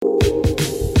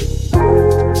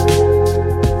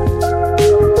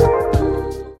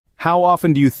How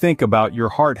often do you think about your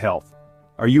heart health?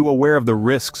 Are you aware of the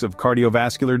risks of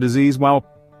cardiovascular disease? Well,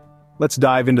 let's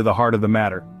dive into the heart of the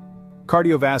matter.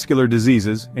 Cardiovascular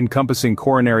diseases, encompassing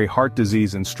coronary heart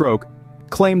disease and stroke,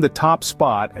 claim the top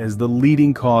spot as the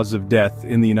leading cause of death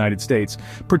in the United States.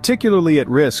 Particularly at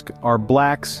risk are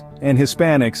blacks and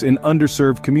Hispanics in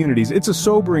underserved communities. It's a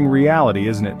sobering reality,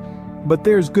 isn't it? But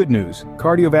there's good news.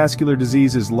 Cardiovascular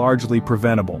disease is largely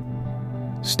preventable.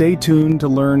 Stay tuned to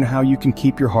learn how you can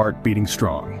keep your heart beating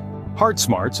strong. Heart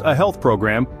Smarts, a health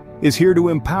program, is here to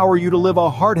empower you to live a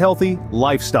heart-healthy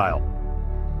lifestyle.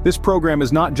 This program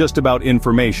is not just about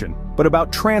information, but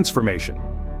about transformation.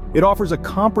 It offers a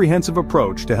comprehensive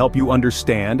approach to help you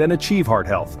understand and achieve heart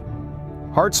health.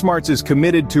 Heart Smarts is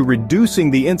committed to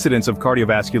reducing the incidence of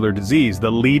cardiovascular disease,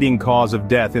 the leading cause of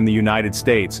death in the United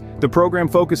States. The program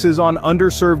focuses on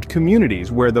underserved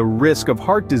communities where the risk of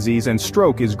heart disease and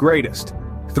stroke is greatest.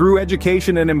 Through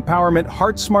education and empowerment,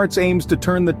 Heart Smarts aims to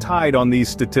turn the tide on these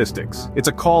statistics. It's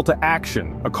a call to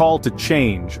action, a call to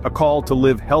change, a call to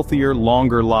live healthier,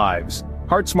 longer lives.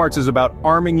 Heart Smarts is about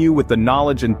arming you with the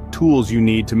knowledge and tools you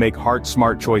need to make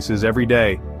heart-smart choices every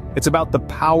day. It's about the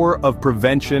power of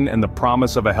prevention and the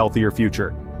promise of a healthier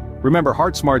future. Remember,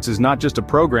 Heart Smarts is not just a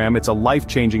program, it's a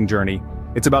life-changing journey.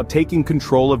 It's about taking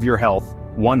control of your health,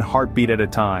 one heartbeat at a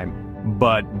time.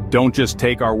 But don't just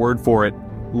take our word for it.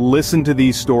 Listen to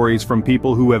these stories from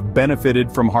people who have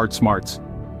benefited from Heart Smarts.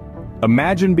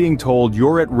 Imagine being told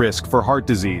you're at risk for heart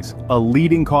disease, a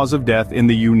leading cause of death in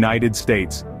the United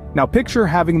States. Now picture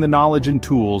having the knowledge and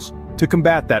tools to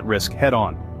combat that risk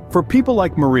head-on. For people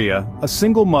like Maria, a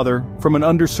single mother from an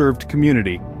underserved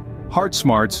community, Heart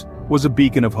Smarts was a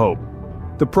beacon of hope.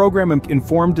 The program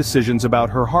informed decisions about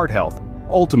her heart health,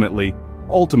 ultimately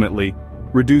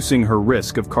reducing her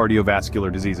risk of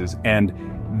cardiovascular diseases. And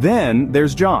then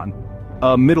there's John,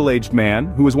 a middle-aged man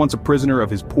who was once a prisoner of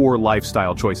his poor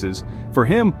lifestyle choices. For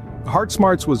him, Heart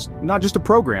Smarts was not just a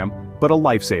program, but a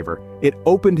lifesaver. It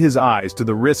opened his eyes to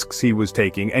the risks he was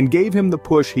taking and gave him the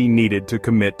push he needed to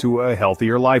commit to a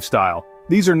healthier lifestyle.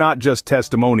 These are not just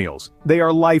testimonials, they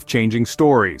are life-changing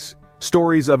stories.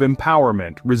 Stories of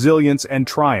empowerment, resilience, and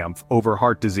triumph over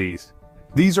heart disease.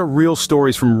 These are real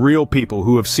stories from real people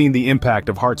who have seen the impact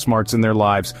of Heart Smarts in their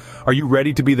lives. Are you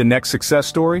ready to be the next success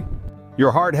story?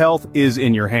 Your heart health is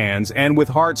in your hands, and with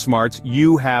Heart Smarts,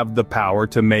 you have the power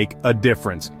to make a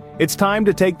difference. It's time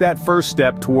to take that first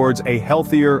step towards a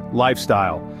healthier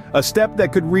lifestyle, a step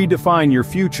that could redefine your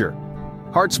future.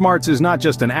 Heart Smarts is not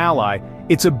just an ally,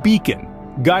 it's a beacon,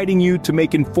 guiding you to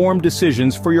make informed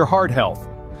decisions for your heart health.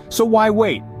 So why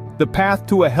wait? The path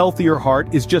to a healthier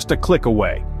heart is just a click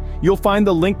away. You'll find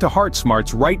the link to Heart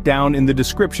Smarts right down in the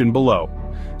description below.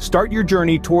 Start your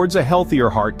journey towards a healthier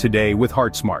heart today with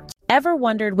Heart Smarts. Ever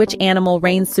wondered which animal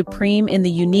reigns supreme in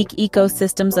the unique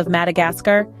ecosystems of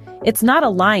Madagascar? It's not a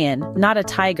lion, not a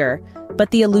tiger, but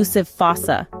the elusive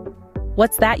fossa.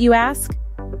 What's that, you ask?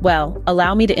 Well,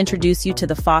 allow me to introduce you to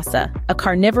the fossa, a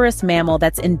carnivorous mammal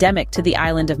that's endemic to the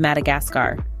island of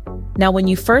Madagascar. Now, when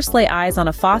you first lay eyes on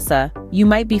a fossa, you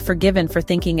might be forgiven for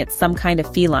thinking it's some kind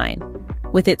of feline.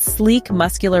 With its sleek,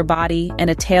 muscular body and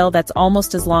a tail that's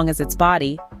almost as long as its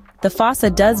body, the fossa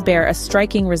does bear a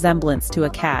striking resemblance to a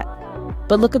cat.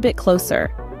 But look a bit closer.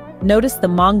 Notice the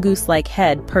mongoose-like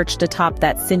head perched atop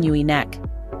that sinewy neck.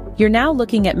 You're now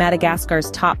looking at Madagascar's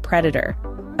top predator,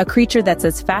 a creature that's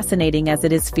as fascinating as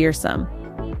it is fearsome.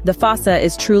 The fossa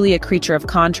is truly a creature of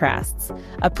contrasts,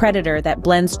 a predator that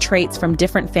blends traits from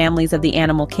different families of the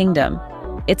animal kingdom.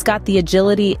 It's got the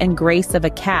agility and grace of a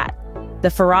cat, the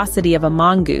ferocity of a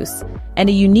mongoose, and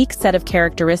a unique set of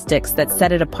characteristics that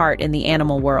set it apart in the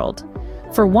animal world.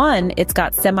 For one, it's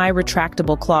got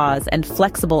semi-retractable claws and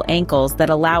flexible ankles that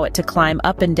allow it to climb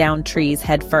up and down trees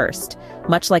head first,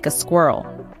 much like a squirrel.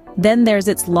 Then there's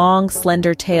its long,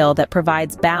 slender tail that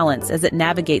provides balance as it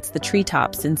navigates the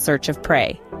treetops in search of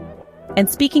prey.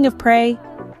 And speaking of prey,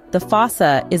 the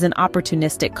fossa is an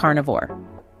opportunistic carnivore.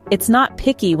 It's not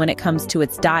picky when it comes to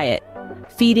its diet,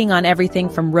 feeding on everything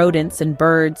from rodents and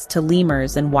birds to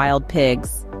lemurs and wild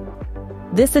pigs.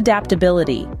 This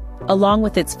adaptability, along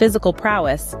with its physical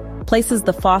prowess, places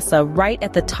the fossa right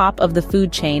at the top of the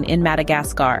food chain in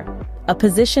Madagascar, a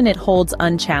position it holds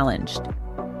unchallenged.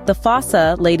 The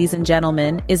fossa, ladies and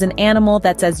gentlemen, is an animal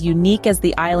that's as unique as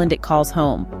the island it calls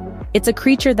home. It's a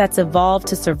creature that's evolved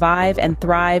to survive and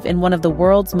thrive in one of the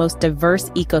world's most diverse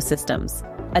ecosystems,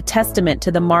 a testament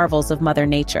to the marvels of Mother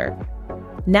Nature.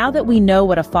 Now that we know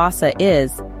what a fossa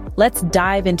is, let's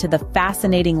dive into the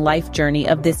fascinating life journey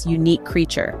of this unique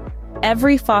creature.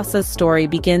 Every fossa's story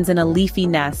begins in a leafy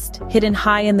nest, hidden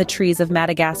high in the trees of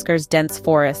Madagascar's dense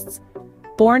forests.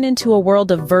 Born into a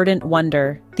world of verdant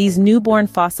wonder, these newborn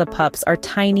fossa pups are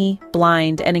tiny,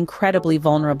 blind, and incredibly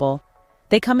vulnerable.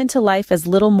 They come into life as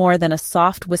little more than a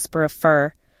soft whisper of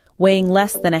fur, weighing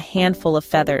less than a handful of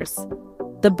feathers.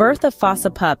 The birth of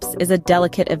fossa pups is a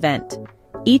delicate event.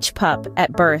 Each pup,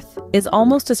 at birth, is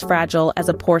almost as fragile as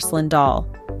a porcelain doll.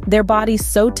 Their bodies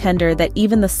so tender that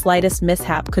even the slightest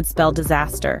mishap could spell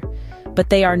disaster. But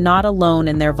they are not alone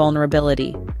in their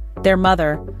vulnerability. Their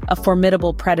mother, a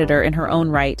formidable predator in her own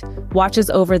right,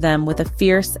 watches over them with a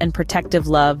fierce and protective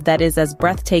love that is as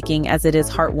breathtaking as it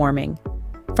is heartwarming.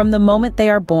 From the moment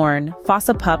they are born,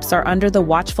 fossa pups are under the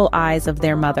watchful eyes of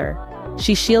their mother.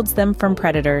 She shields them from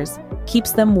predators,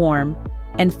 keeps them warm,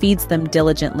 and feeds them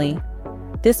diligently.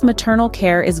 This maternal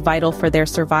care is vital for their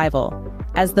survival,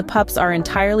 as the pups are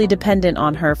entirely dependent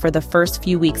on her for the first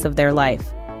few weeks of their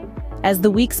life. As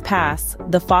the weeks pass,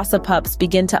 the fossa pups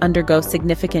begin to undergo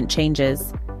significant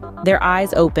changes. Their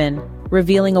eyes open,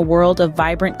 revealing a world of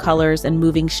vibrant colors and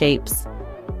moving shapes.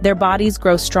 Their bodies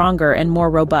grow stronger and more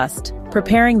robust,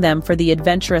 preparing them for the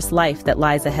adventurous life that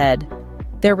lies ahead.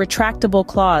 Their retractable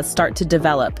claws start to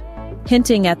develop,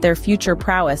 hinting at their future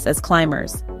prowess as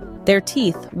climbers. Their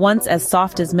teeth, once as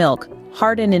soft as milk,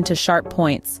 harden into sharp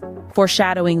points,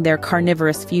 foreshadowing their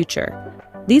carnivorous future.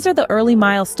 These are the early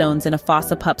milestones in a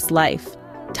fossa pup's life,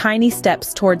 tiny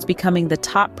steps towards becoming the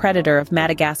top predator of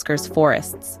Madagascar's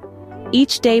forests.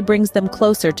 Each day brings them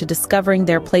closer to discovering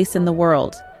their place in the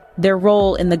world, their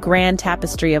role in the grand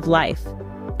tapestry of life.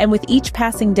 And with each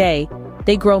passing day,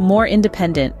 they grow more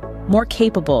independent, more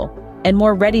capable, and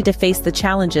more ready to face the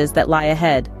challenges that lie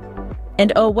ahead.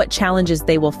 And oh, what challenges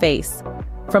they will face.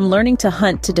 From learning to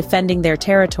hunt to defending their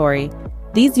territory,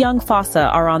 these young fossa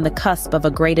are on the cusp of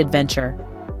a great adventure.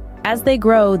 As they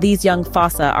grow, these young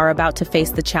fossa are about to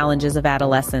face the challenges of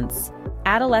adolescence.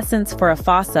 Adolescence for a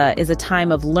fossa is a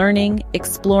time of learning,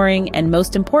 exploring, and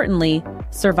most importantly,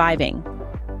 surviving.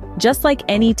 Just like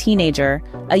any teenager,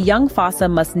 a young fossa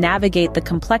must navigate the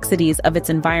complexities of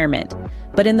its environment.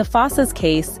 But in the fossa's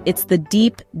case, it's the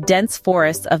deep, dense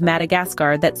forests of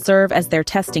Madagascar that serve as their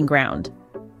testing ground.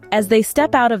 As they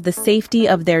step out of the safety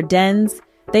of their dens,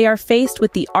 they are faced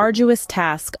with the arduous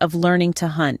task of learning to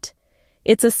hunt.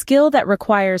 It's a skill that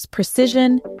requires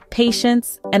precision,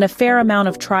 patience, and a fair amount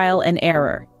of trial and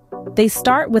error. They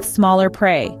start with smaller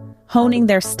prey, honing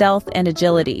their stealth and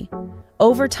agility.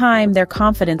 Over time, their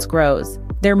confidence grows,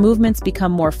 their movements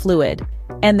become more fluid,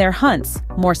 and their hunts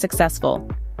more successful.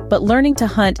 But learning to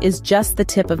hunt is just the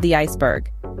tip of the iceberg.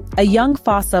 A young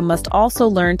fossa must also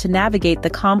learn to navigate the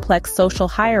complex social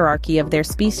hierarchy of their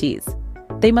species.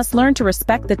 They must learn to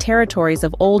respect the territories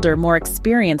of older, more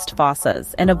experienced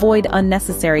fossas and avoid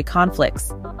unnecessary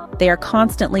conflicts. They are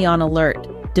constantly on alert,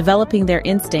 developing their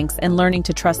instincts and learning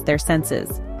to trust their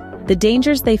senses. The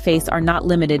dangers they face are not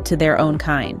limited to their own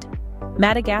kind.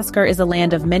 Madagascar is a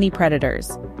land of many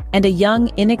predators, and a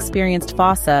young, inexperienced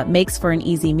fossa makes for an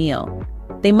easy meal.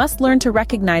 They must learn to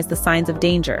recognize the signs of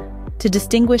danger, to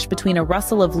distinguish between a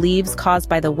rustle of leaves caused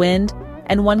by the wind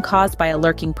and one caused by a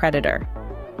lurking predator.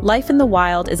 Life in the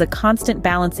wild is a constant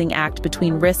balancing act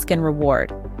between risk and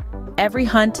reward. Every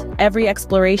hunt, every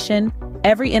exploration,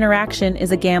 every interaction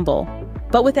is a gamble.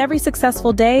 But with every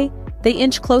successful day, they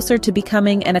inch closer to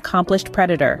becoming an accomplished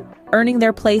predator, earning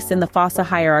their place in the fossa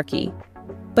hierarchy.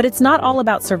 But it's not all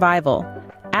about survival.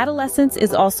 Adolescence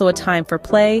is also a time for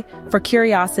play, for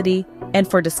curiosity, and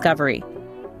for discovery.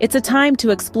 It's a time to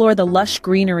explore the lush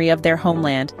greenery of their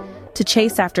homeland, to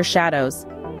chase after shadows,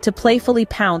 to playfully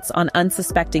pounce on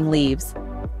unsuspecting leaves.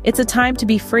 It's a time to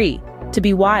be free, to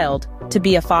be wild, to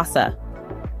be a fossa.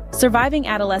 Surviving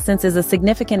adolescence is a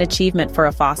significant achievement for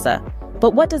a fossa,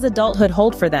 but what does adulthood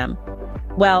hold for them?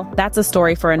 Well, that's a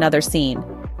story for another scene.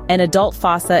 An adult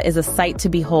fossa is a sight to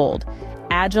behold,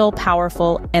 agile,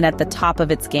 powerful, and at the top of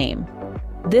its game.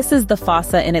 This is the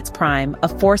fossa in its prime, a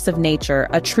force of nature,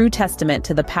 a true testament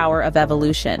to the power of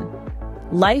evolution.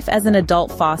 Life as an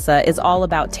adult fossa is all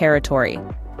about territory.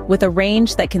 With a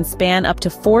range that can span up to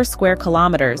 4 square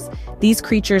kilometers, these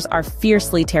creatures are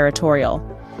fiercely territorial.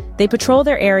 They patrol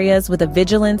their areas with a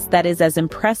vigilance that is as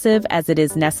impressive as it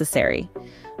is necessary.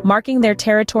 Marking their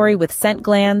territory with scent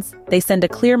glands, they send a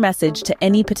clear message to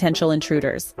any potential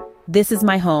intruders. This is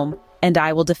my home, and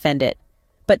I will defend it.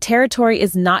 But territory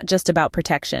is not just about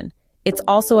protection. It's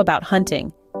also about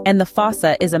hunting, and the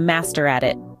fossa is a master at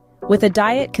it. With a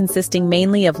diet consisting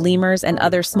mainly of lemurs and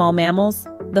other small mammals,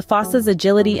 the fossa's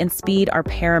agility and speed are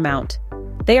paramount.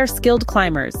 They are skilled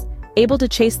climbers, able to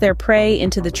chase their prey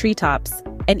into the treetops,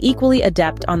 and equally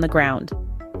adept on the ground.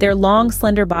 Their long,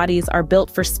 slender bodies are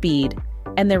built for speed,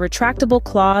 and their retractable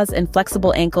claws and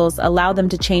flexible ankles allow them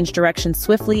to change direction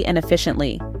swiftly and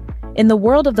efficiently. In the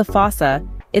world of the fossa,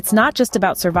 it's not just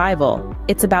about survival,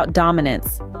 it's about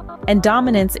dominance. And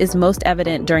dominance is most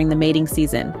evident during the mating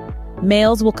season.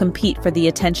 Males will compete for the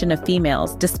attention of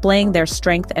females, displaying their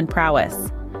strength and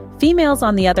prowess. Females,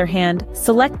 on the other hand,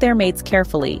 select their mates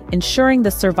carefully, ensuring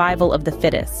the survival of the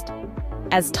fittest.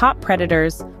 As top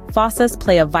predators, fossas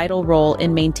play a vital role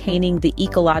in maintaining the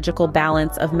ecological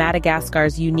balance of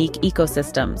Madagascar's unique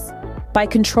ecosystems. By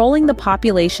controlling the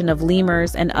population of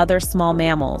lemurs and other small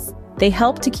mammals, they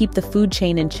help to keep the food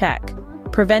chain in check,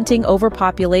 preventing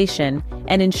overpopulation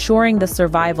and ensuring the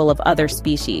survival of other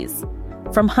species.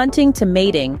 From hunting to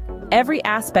mating, every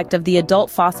aspect of the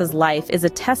adult fossa's life is a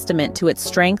testament to its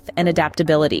strength and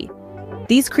adaptability.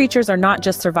 These creatures are not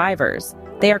just survivors,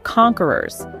 they are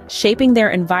conquerors, shaping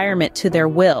their environment to their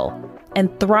will,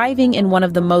 and thriving in one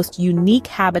of the most unique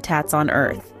habitats on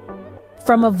Earth.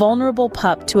 From a vulnerable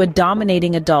pup to a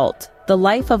dominating adult, the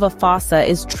life of a fossa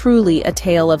is truly a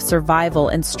tale of survival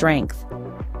and strength.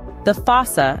 The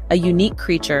fossa, a unique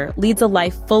creature, leads a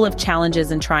life full of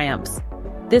challenges and triumphs.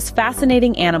 This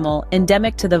fascinating animal,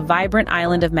 endemic to the vibrant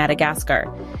island of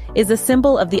Madagascar, is a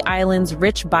symbol of the island's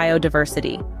rich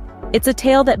biodiversity. It's a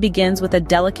tale that begins with a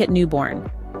delicate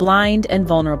newborn, blind and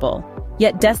vulnerable,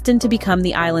 yet destined to become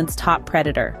the island's top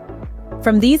predator.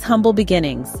 From these humble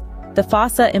beginnings, the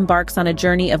fossa embarks on a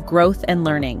journey of growth and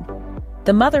learning.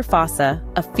 The mother fossa,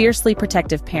 a fiercely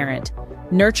protective parent,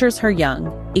 nurtures her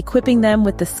young, equipping them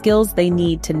with the skills they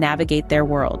need to navigate their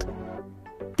world.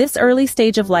 This early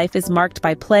stage of life is marked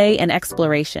by play and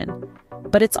exploration,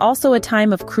 but it's also a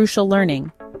time of crucial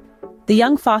learning. The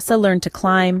young fossa learn to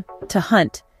climb, to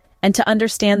hunt, and to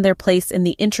understand their place in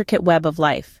the intricate web of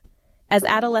life. As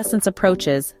adolescence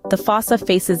approaches, the fossa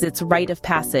faces its rite of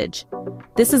passage.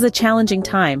 This is a challenging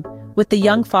time, with the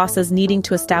young fossas needing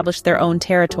to establish their own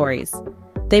territories.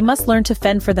 They must learn to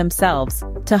fend for themselves,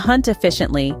 to hunt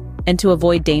efficiently, and to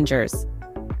avoid dangers.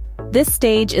 This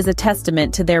stage is a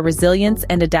testament to their resilience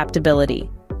and adaptability.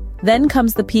 Then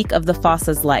comes the peak of the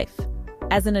fossa's life.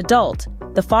 As an adult,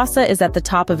 the fossa is at the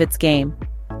top of its game.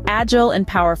 Agile and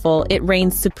powerful, it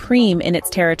reigns supreme in its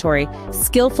territory,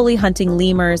 skillfully hunting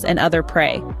lemurs and other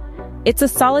prey. It's a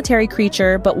solitary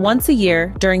creature, but once a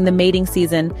year, during the mating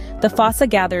season, the fossa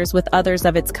gathers with others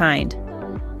of its kind.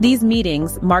 These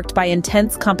meetings, marked by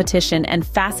intense competition and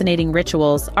fascinating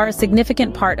rituals, are a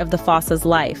significant part of the fossa's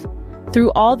life.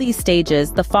 Through all these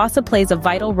stages, the fossa plays a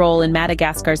vital role in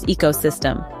Madagascar's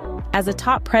ecosystem. As a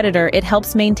top predator, it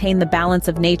helps maintain the balance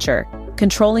of nature,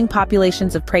 controlling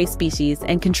populations of prey species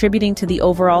and contributing to the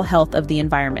overall health of the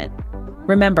environment.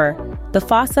 Remember, the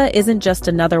fossa isn't just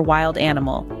another wild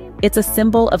animal. It's a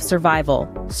symbol of survival,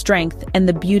 strength, and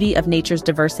the beauty of nature's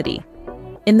diversity.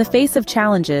 In the face of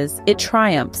challenges, it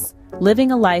triumphs,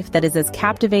 living a life that is as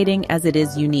captivating as it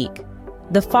is unique.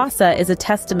 The fossa is a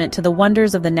testament to the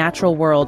wonders of the natural world